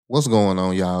What's going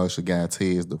on, y'all? It's your guy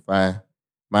Tez Defy.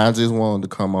 Man, I just wanted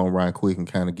to come on right quick and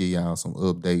kind of give y'all some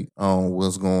update on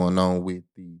what's going on with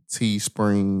the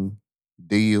Teespring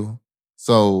deal.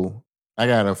 So I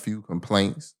got a few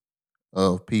complaints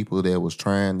of people that was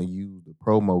trying to use the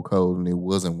promo code and it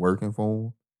wasn't working for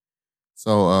them.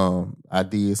 So I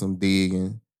did some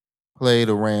digging, played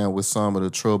around with some of the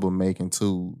troublemaking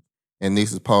tools, and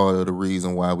this is part of the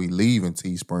reason why we leaving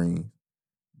Teespring.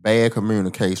 Bad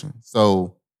communication.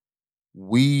 So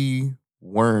we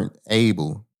weren't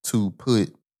able to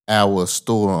put our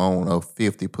store on a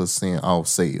 50% off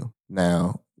sale.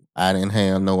 Now, I didn't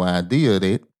have no idea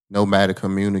that. Nobody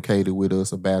communicated with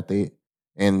us about that.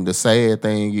 And the sad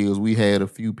thing is, we had a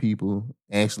few people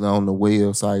actually on the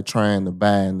website trying to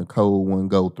buy, and the code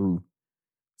wouldn't go through.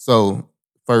 So,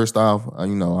 first off, I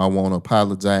want to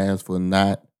apologize for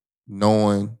not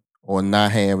knowing or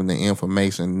not having the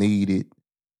information needed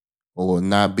or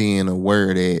not being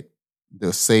aware that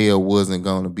the sale wasn't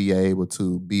going to be able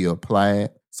to be applied.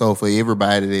 So for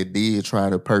everybody that did try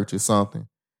to purchase something,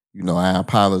 I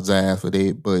apologize for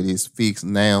that, but it's fixed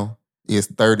now. It's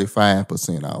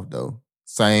 35% off though.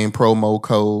 Same promo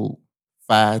code,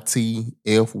 FYETEE,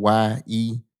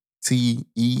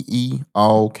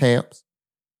 all caps,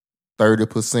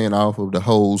 30% off of the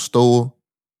whole store.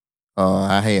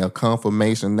 I have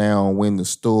confirmation now on when the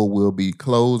store will be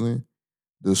closing.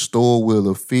 The store will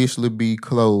officially be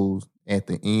closed at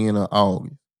the end of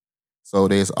August. So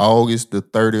that's August the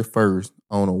 31st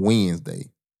on a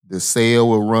Wednesday. The sale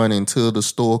will run until the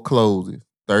store closes.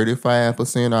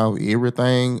 35% off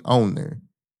everything on there.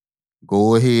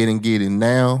 Go ahead and get it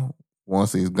now.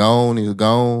 Once it's gone, it's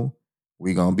gone.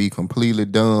 We're going to be completely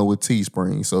done with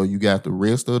Teespring. So you got the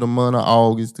rest of the month of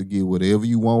August to get whatever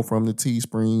you want from the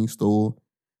Teespring store.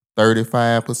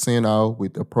 35% off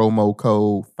with the promo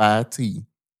code FYETEE.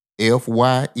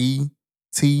 FYETEE,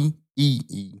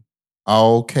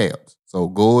 all caps. So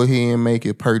go ahead and make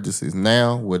your purchases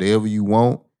now, whatever you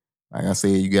want. Like I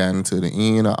said, you got until the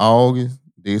end of August.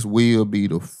 This will be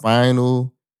the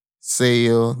final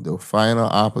sale, the final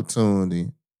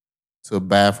opportunity to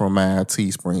buy from our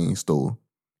Teespring store.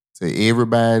 To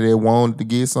everybody that wanted to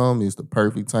get some, it's the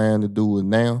perfect time to do it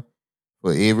now.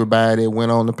 For everybody that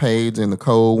went on the page and the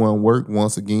code won't work,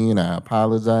 once again, I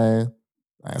apologize.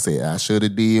 Like I said, I should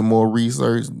have did more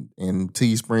research, and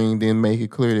Teespring didn't make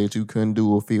it clear that you couldn't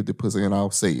do a 50%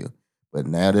 off sale. But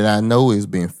now that I know it's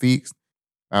been fixed,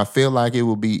 I feel like it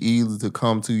would be easy to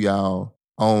come to y'all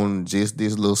on just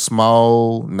this little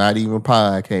small, not even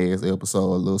podcast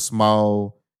episode, a little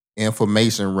small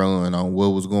information run on what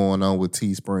was going on with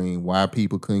Teespring, why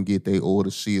people couldn't get their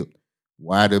order shipped,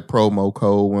 why the promo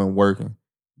code wasn't working.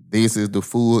 This is the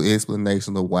full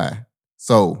explanation of why.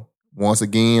 So, once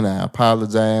again, I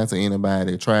apologize to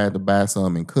anybody that tried to buy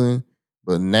something and couldn't,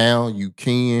 but now you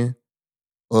can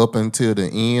up until the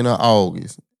end of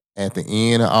August. At the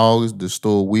end of August, the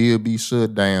store will be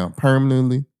shut down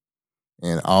permanently,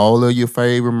 and all of your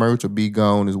favorite merch will be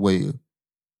gone as well.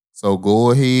 So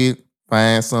go ahead,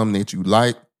 find something that you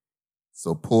like,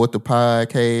 support the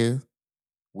podcast.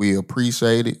 We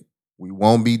appreciate it. We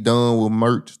won't be done with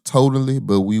merch totally,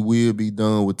 but we will be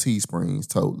done with Teesprings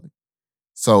totally.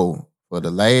 So, for the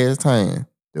last time,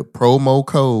 the promo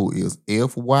code is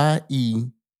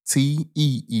FYETEE,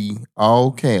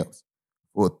 all caps,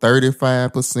 for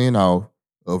 35% off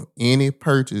of any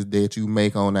purchase that you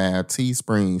make on our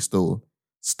Teespring store,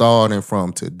 starting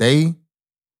from today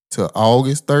to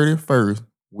August 31st,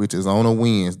 which is on a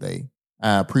Wednesday.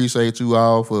 I appreciate you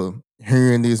all for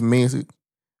hearing this message.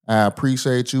 I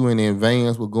appreciate you in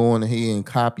advance for going ahead and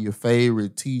copy your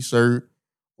favorite t-shirt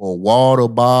or water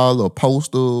bottle or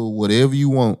poster or whatever you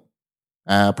want.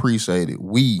 I appreciate it.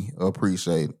 We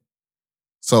appreciate it.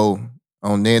 So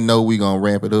on that note, we're going to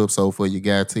wrap it up. So for your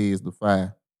guy Tez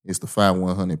Defy, it's the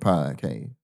 5100 podcast.